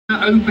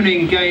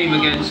Opening game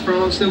against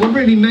France, there were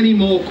really many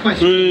more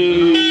questions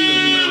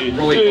than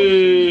Roy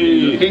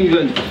Hodgson.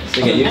 England.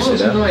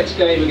 Tonight's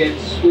game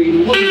against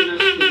Sweden wasn't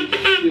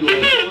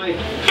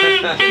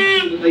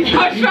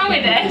What's wrong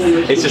with this?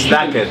 It's just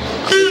knackered.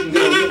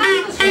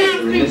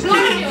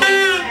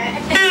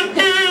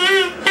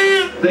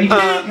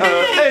 England!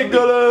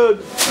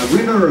 A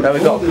river of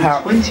more than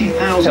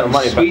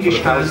 20,000 Swedish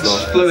fans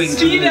flowing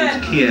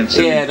towards Kiev.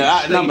 Yeah, no,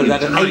 outnumbered. They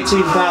had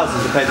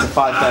 18,000 compared to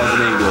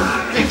 5,000 England.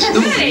 It's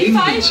not the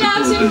England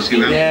supporters who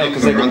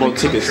because they got more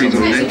tickets on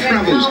their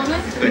travels,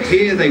 but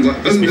here they were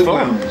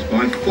overwhelmed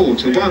by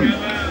 4-1.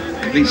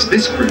 At least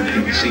this group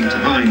didn't seem to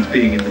mind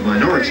being in the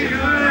minority.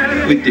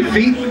 With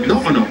defeat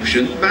not an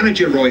option,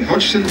 manager Roy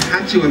Hodgson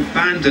had to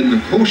abandon the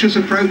cautious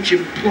approach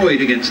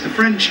employed against the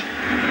French.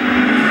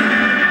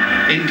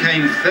 In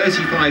came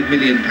 £35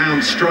 million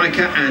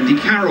striker Andy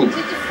Carroll,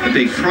 a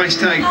big price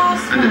tag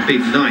and a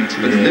big night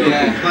for the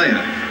Liverpool player.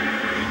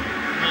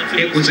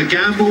 It was a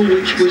gamble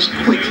which was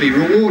quickly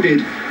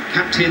rewarded.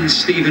 Captain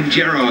Steven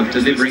Gerrard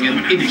delivering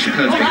an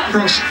inch-perfect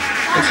cross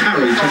for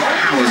Carroll to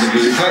power the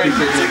ball home.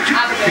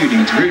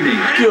 Cooney to Rooney.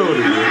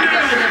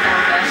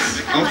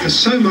 After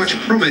so much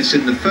promise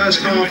in the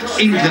first half,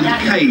 England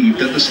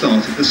caved at the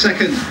start of the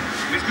second.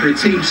 For a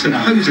team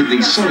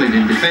supposedly solid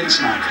in defence,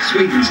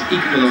 Sweden's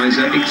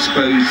equaliser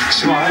exposed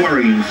some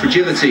worrying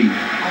fragility.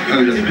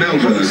 Olof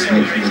Mellberg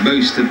making the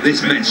most of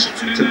this mess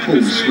to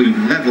pull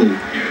Sweden level.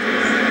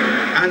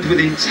 And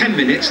within 10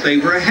 minutes they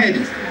were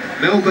ahead.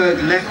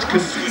 Mellberg left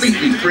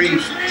completely free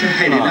to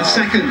head in a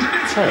second.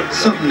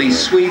 Suddenly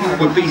Sweden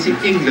were beating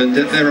England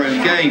at their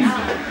own game.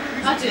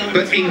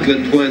 But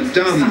England weren't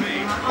done.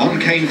 On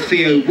came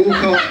Theo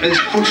Walcott as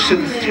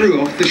Hodgson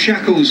threw off the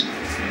shackles.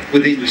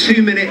 Within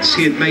 2 minutes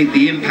he had made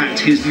the impact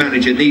his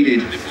manager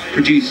needed,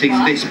 producing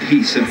this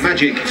piece of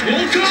magic,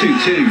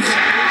 2-2.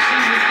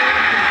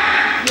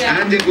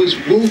 And it was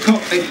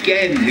Walcott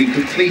again who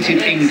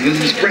completed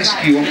England's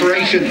rescue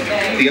operation.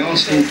 The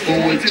Arsenal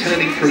forward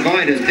turning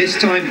provider, this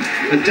time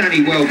for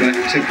Danny Welbeck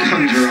to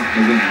conjure up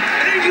the winner.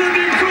 England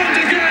in front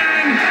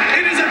again!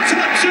 It is a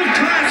touch of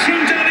class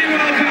from Danny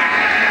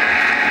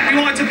Welbeck. We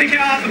wanted to pick it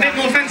up a bit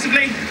more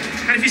offensively,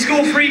 and if you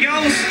score 3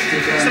 goals,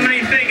 it's the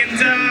main thing. And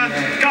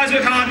guys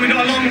work hard, we've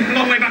got a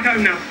long way back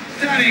home now.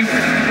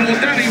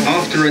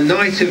 After a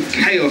night of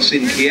chaos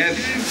in Kiev,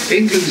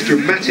 England's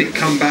dramatic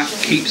comeback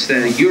keeps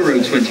their Euro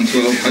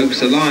 2012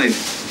 hopes alive.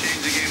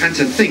 And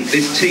to think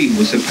this team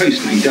was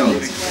supposed to be dull.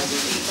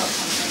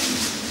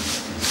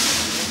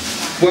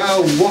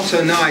 Well, what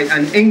a night,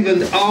 and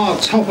England are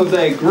top of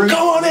their group.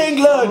 Come on,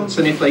 England!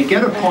 And if they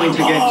get a point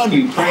against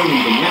Ukraine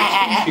in the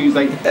next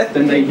Tuesday,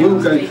 then they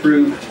will go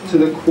through to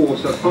the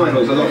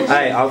quarter-finals.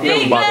 Hey, I'll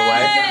film, by the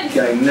way.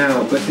 Game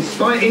now, but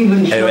despite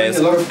England showing a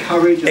lot of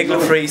courage and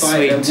England free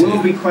fight, there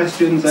will be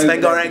questions over their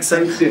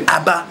defensive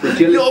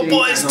fragility. Your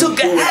boys took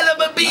a hell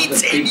of a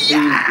beating,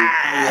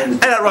 yeah!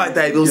 Ain't that right,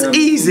 Dave? It was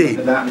easy.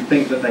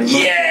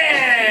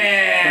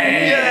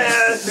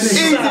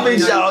 Easy,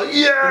 Michelle,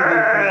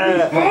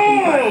 yeah!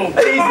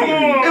 Easy.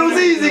 It was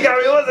easy,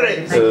 Gary, wasn't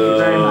it? Thank you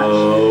very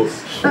much.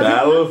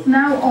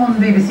 Now on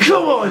BBC.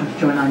 Come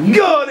on!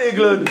 Go on,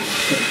 England!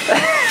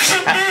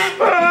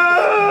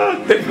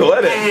 Difficult,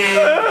 isn't it?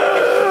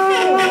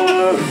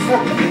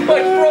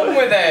 What's wrong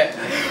with it?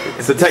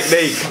 It's a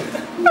technique.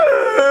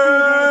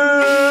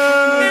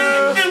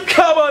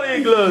 Come on,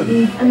 England!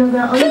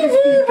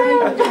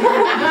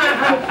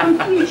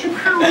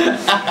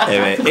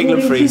 Anyway,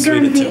 England free,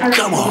 Sweden 2.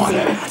 Come on!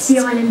 The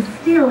island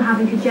still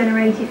having to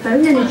generate its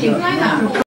own energy.